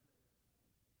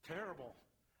 Terrible.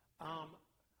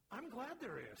 I'm glad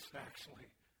there is, actually.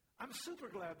 I'm super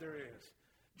glad there is.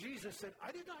 Jesus said,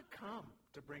 I did not come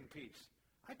to bring peace.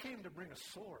 I came to bring a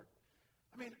sword.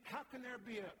 I mean, how can there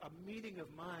be a meeting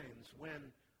of minds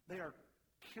when they are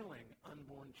killing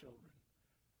unborn children?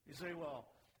 You say, well,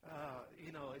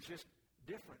 it's just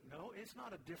different. No, it's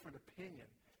not a different opinion.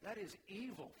 That is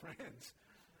evil, friends.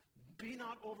 Be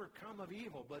not overcome of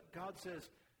evil. But God says,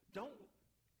 don't,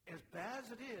 as bad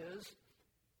as it is,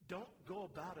 don't go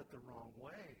about it the wrong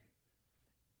way.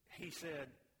 He said,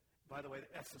 by the way,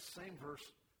 that's the same verse,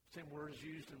 same words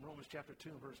used in Romans chapter 2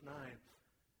 and verse 9.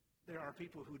 There are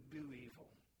people who do evil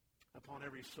upon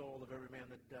every soul of every man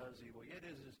that does evil. Yet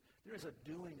there is a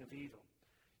doing of evil.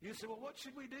 You say, well, what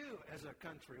should we do as a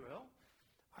country? Well,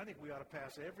 I think we ought to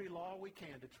pass every law we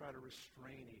can to try to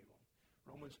restrain evil.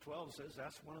 Romans 12 says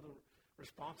that's one of the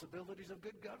responsibilities of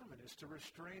good government is to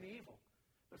restrain evil.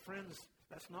 But friends,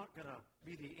 that's not going to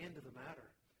be the end of the matter.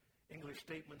 English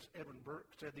Statement's Edwin Burke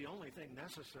said the only thing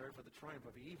necessary for the triumph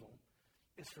of evil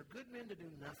is for good men to do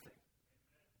nothing.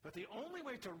 But the only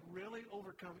way to really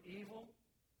overcome evil,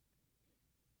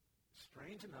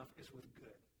 strange enough, is with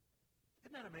good.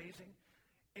 Isn't that amazing?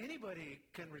 Anybody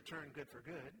can return good for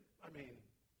good. I mean,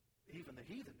 even the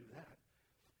heathen do that.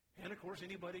 And, of course,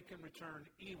 anybody can return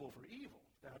evil for evil.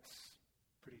 That's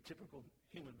pretty typical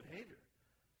human behavior.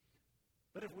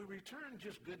 But if we return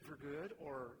just good for good,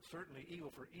 or certainly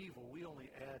evil for evil, we only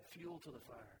add fuel to the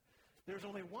fire. There's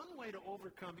only one way to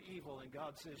overcome evil, and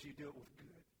God says you do it with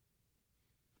good.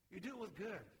 You do it with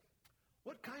good.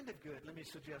 What kind of good? Let me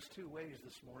suggest two ways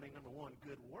this morning. Number one,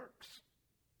 good works.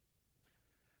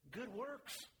 Good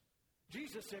works.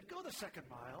 Jesus said, go the second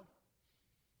mile.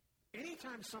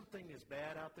 Anytime something is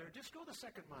bad out there, just go the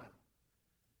second mile.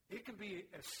 It can be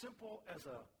as simple as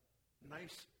a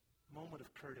nice moment of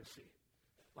courtesy,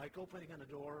 like opening a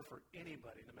door for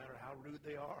anybody, no matter how rude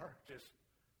they are.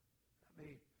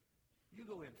 You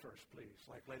go in first, please,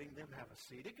 like letting them have a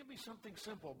seat. It can be something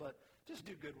simple, but just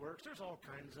do good works. There's all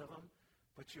kinds of them.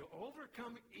 But you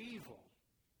overcome evil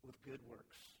with good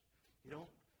works. You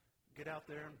don't get out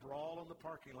there and brawl in the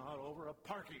parking lot over a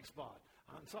parking spot.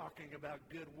 I'm talking about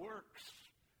good works.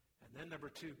 And then number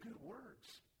two, good words.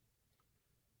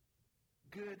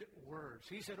 Good words.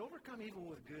 He said, overcome evil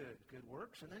with good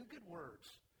works, and then good words.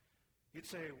 You'd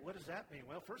say, what does that mean?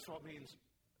 Well, first of all, it means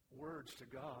words to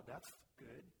God. That's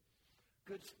good.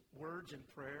 Good words in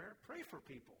prayer. Pray for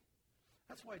people.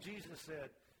 That's why Jesus said,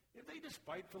 if they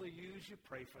despitefully use you,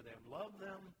 pray for them. Love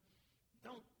them.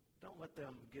 Don't let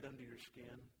them get under your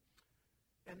skin.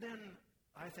 And then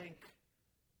I think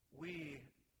we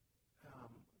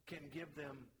can give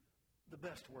them the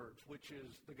best words, which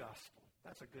is the gospel.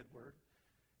 That's a good word.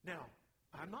 Now,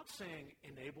 I'm not saying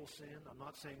enable sin. I'm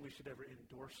not saying we should ever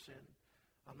endorse sin.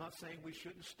 I'm not saying we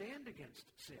shouldn't stand against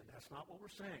sin. That's not what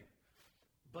we're saying.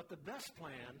 But the best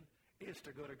plan is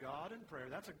to go to God in prayer.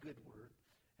 That's a good word.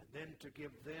 And then to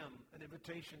give them an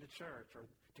invitation to church or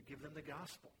to give them the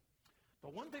gospel.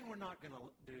 But one thing we're not going to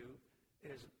do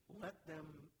is let them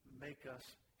make us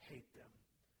hate them.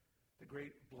 The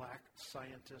great black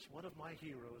scientist, one of my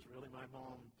heroes, really, my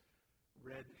mom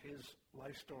read his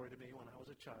life story to me when I was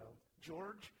a child,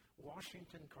 George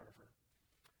Washington Carver.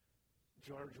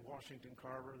 George Washington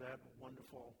Carver, that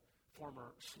wonderful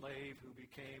former slave who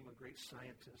became a great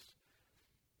scientist.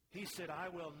 He said, I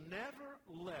will never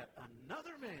let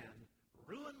another man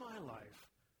ruin my life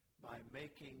by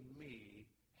making me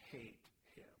hate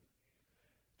him.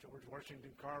 George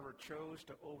Washington Carver chose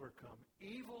to overcome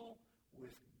evil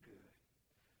with good.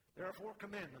 There are 4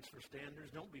 commandments for standers.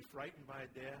 Don't be frightened by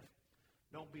death.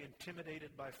 Don't be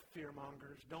intimidated by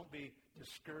fear-mongers. Don't be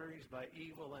discouraged by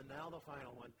evil. And now the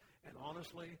final one. And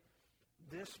honestly,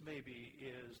 this maybe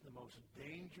is the most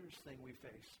dangerous thing we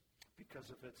face because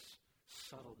of its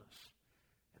subtleness.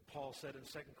 And Paul said in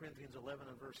 2 Corinthians 11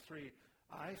 and verse 3,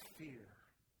 I fear,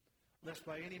 lest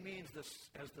by any means,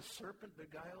 as the serpent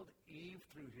beguiled Eve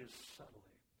through his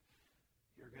subtlety,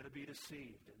 you're going to be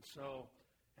deceived.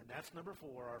 And that's number 4,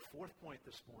 our 4th point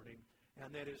this morning,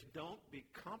 and that is don't be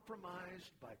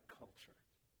compromised by culture.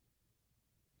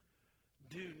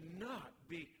 Do not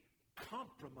be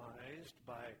compromised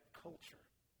by culture.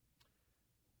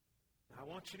 Now, I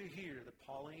want you to hear the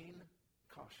Pauline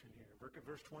caution here. Look at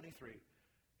verse 23.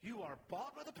 You are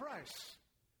bought with a price.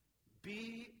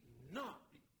 Be not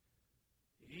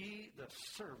ye the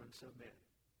servants of men.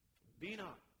 Be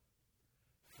not.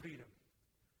 Freedom.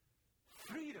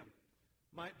 Freedom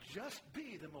might just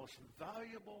be the most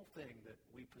valuable thing that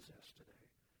we possess today.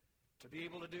 to be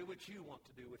able to do what you want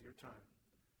to do with your time,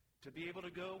 to be able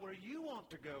to go where you want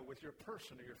to go with your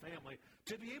person or your family,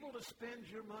 to be able to spend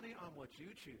your money on what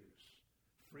you choose.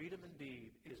 Freedom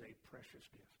indeed is a precious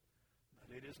gift,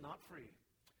 but it is not free.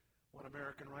 One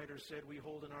American writer said, we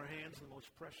hold in our hands the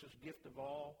most precious gift of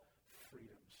all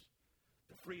freedoms.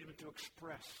 The freedom to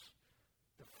express,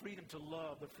 the freedom to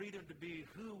love, the freedom to be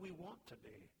who we want to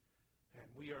be. And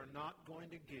we are not going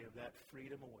to give that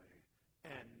freedom away,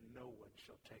 and no one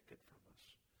shall take it from us.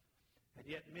 And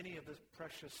yet many of the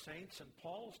precious saints in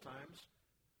Paul's times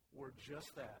were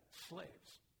just that,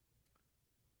 slaves.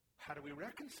 How do we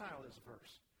reconcile this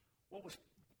verse?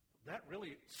 That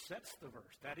really sets the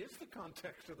verse. That is the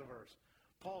context of the verse.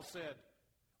 Paul said,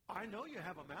 I know you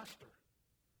have a master.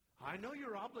 I know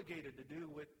you're obligated to do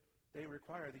what they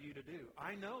require you to do.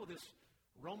 I know this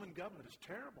Roman government is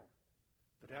terrible.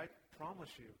 But I promise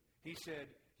you, he said,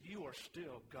 you are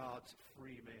still God's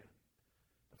free man.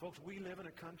 And folks, we live in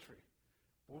a country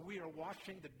where we are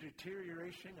watching the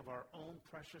deterioration of our own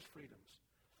precious freedoms.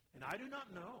 And I do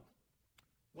not know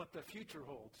what the future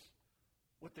holds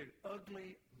with the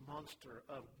ugly monster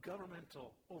of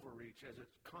governmental overreach as it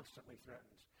constantly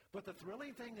threatens. But the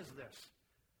thrilling thing is this,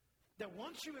 that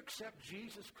once you accept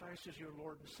Jesus Christ as your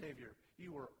Lord and Savior,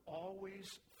 you are always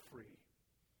free.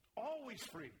 Always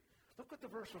free. Look what the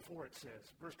verse before it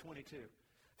says, verse 22.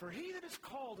 For he that is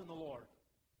called in the Lord,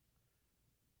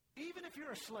 even if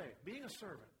you're a slave, being a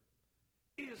servant,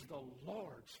 is the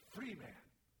Lord's free man.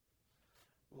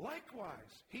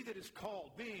 Likewise, he that is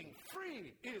called, being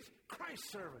free, is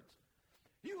Christ's servant.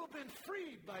 You have been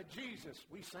freed by Jesus.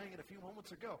 We sang it a few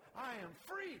moments ago. I am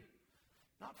free.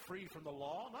 Not free from the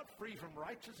law, not free from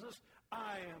righteousness.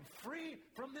 I am free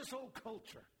from this old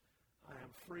culture. I am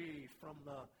free from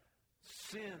the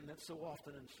sin that so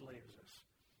often enslaves us.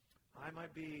 I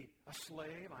might be a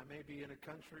slave. I may be in a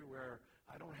country where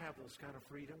I don't have those kind of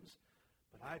freedoms.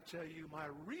 But I tell you, my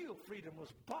real freedom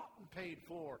was bought and paid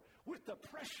for with the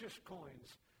precious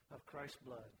coins of Christ's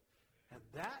blood. And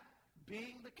that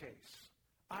being the case,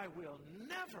 I will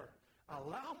never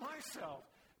allow myself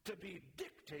to be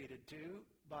dictated to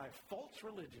by false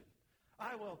religion.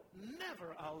 I will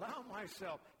never allow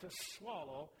myself to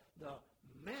swallow the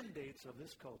mandates of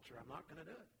this culture. I'm not going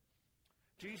to do it.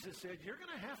 Jesus said, you're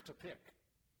going to have to pick.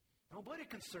 Nobody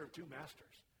can serve two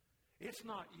masters. It's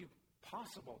not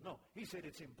possible. No, he said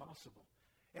it's impossible.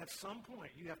 At some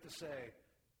point, you have to say,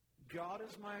 God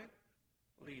is my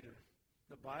leader.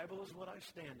 The Bible is what I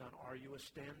stand on. Are you a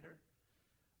stander?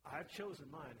 I've chosen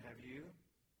mine. Have you?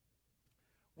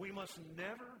 We must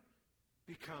never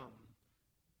become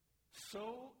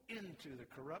so into the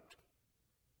corrupt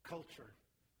culture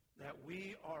that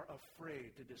we are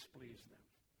afraid to displease them.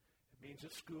 It means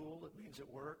at school. It means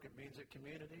at work. It means at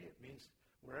community. It means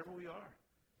wherever we are.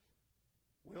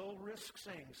 We'll risk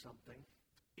saying something,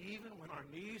 even when our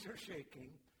knees are shaking.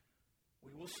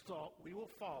 We will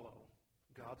follow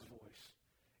God's voice.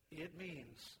 It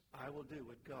means I will do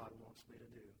what God wants me to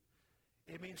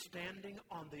do. It means standing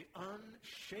on the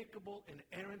unshakable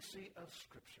inerrancy of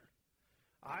Scripture.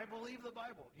 I believe the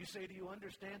Bible. You say, do you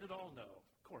understand it all? No,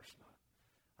 of course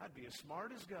not. I'd be as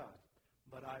smart as God,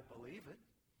 but I believe it,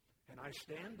 and I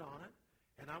stand on it,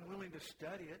 and I'm willing to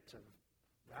study it to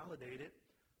validate it.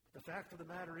 The fact of the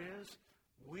matter is,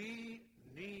 we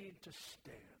need to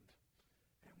stand.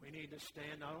 And we need to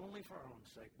stand not only for our own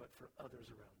sake, but for others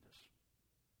around us.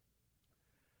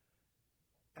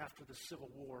 After the Civil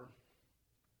War,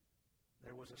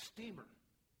 there was a steamer.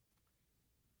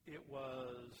 It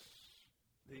was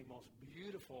the most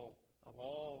beautiful of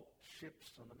all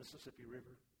ships on the Mississippi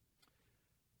River.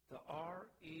 The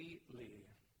R.E. Lee.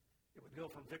 It would go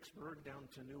from Vicksburg down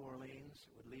to New Orleans.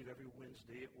 It would leave every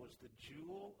Wednesday. It was the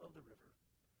jewel of the river.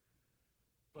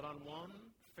 But on one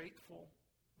fateful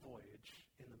voyage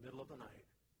in the middle of the night,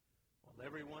 while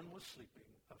everyone was sleeping,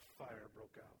 a fire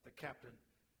broke out. The captain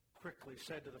quickly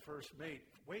said to the first mate,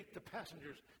 wake the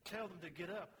passengers, tell them to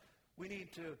get up. We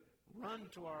need to run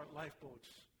to our lifeboats,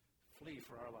 flee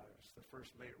for our lives. The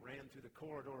first mate ran through the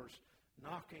corridors,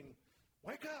 knocking,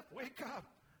 wake up, wake up.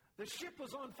 The ship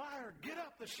was on fire. Get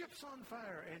up, the ship's on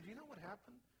fire. And you know what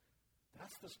happened?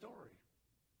 That's the story.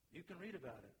 You can read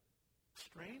about it.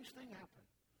 Strange thing happened.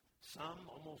 Some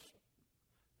almost,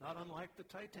 not unlike the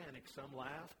Titanic, some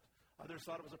laughed. Others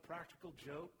thought it was a practical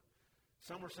joke.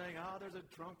 Some were saying, there's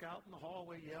a drunk out in the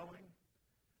hallway yelling.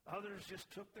 Others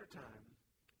just took their time,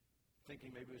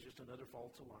 thinking maybe it was just another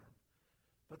false alarm.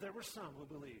 But there were some who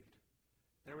believed.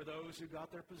 There were those who got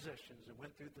their possessions and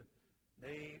went through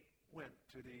they went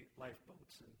to the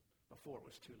lifeboats and before it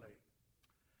was too late.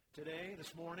 Today,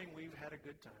 this morning, we've had a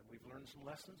good time. We've learned some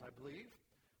lessons, I believe.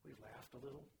 We've laughed a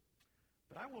little.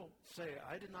 But I will say,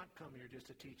 I did not come here just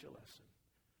to teach a lesson.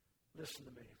 Listen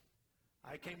to me.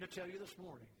 I came to tell you this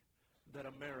morning that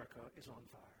America is on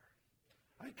fire.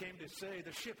 I came to say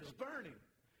the ship is burning,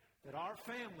 that our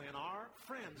family and our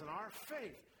friends and our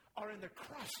faith are in the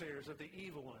crosshairs of the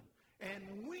evil one.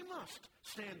 And we must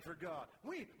stand for God.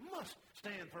 We must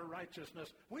stand for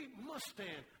righteousness. We must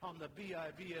stand on the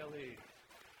Bible.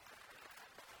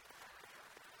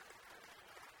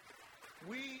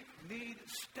 We need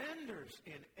standers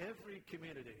in every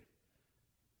community.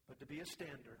 But to be a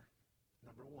stander,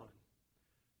 number one,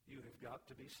 you have got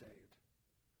to be saved.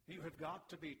 You have got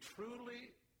to be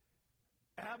truly,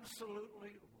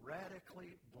 absolutely,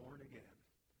 radically born again.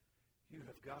 You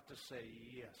have got to say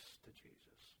yes to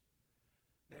Jesus.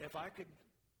 Now, if I could,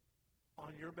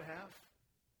 on your behalf,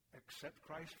 accept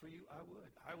Christ for you,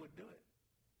 I would do it.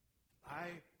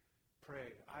 I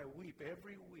pray, I weep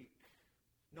every week,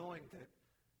 knowing that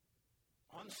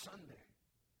on Sunday,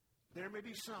 there may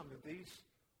be some of these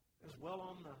as well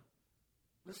on the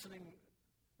listening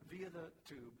via the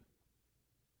tube,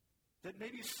 that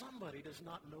maybe somebody does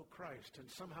not know Christ, and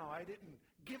somehow I didn't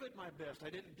give it my best. I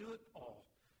didn't do it all.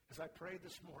 As I prayed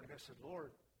this morning, I said,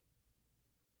 Lord,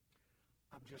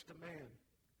 I'm just a man.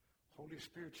 Holy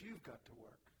Spirit, you've got to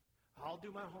work. I'll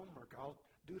do my homework. I'll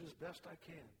do it as best I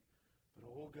can. But,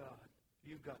 oh God,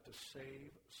 you've got to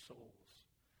save souls.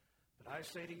 But I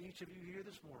say to each of you here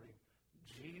this morning,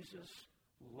 Jesus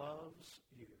loves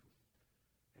you.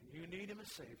 And you need him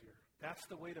as Savior. That's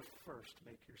the way to first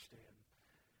make your stand.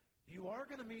 You are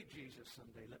going to meet Jesus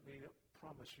someday. Let me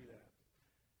promise you that.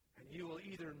 And you will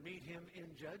either meet him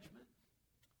in judgment,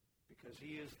 because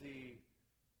he is the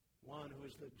one who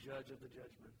is the judge of the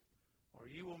judgment, or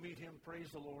you will meet him, praise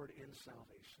the Lord, in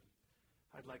salvation.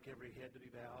 I'd like every head to be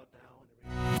bowed now.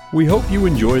 We hope you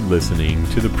enjoyed listening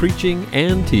to the preaching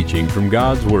and teaching from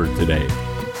God's Word today.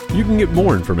 You can get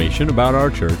more information about our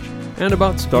church and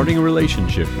about starting a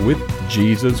relationship with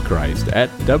Jesus Christ at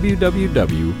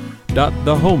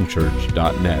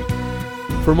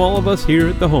www.thehomechurch.net. From all of us here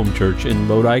at the Home Church in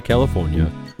Lodi,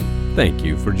 California, thank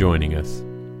you for joining us.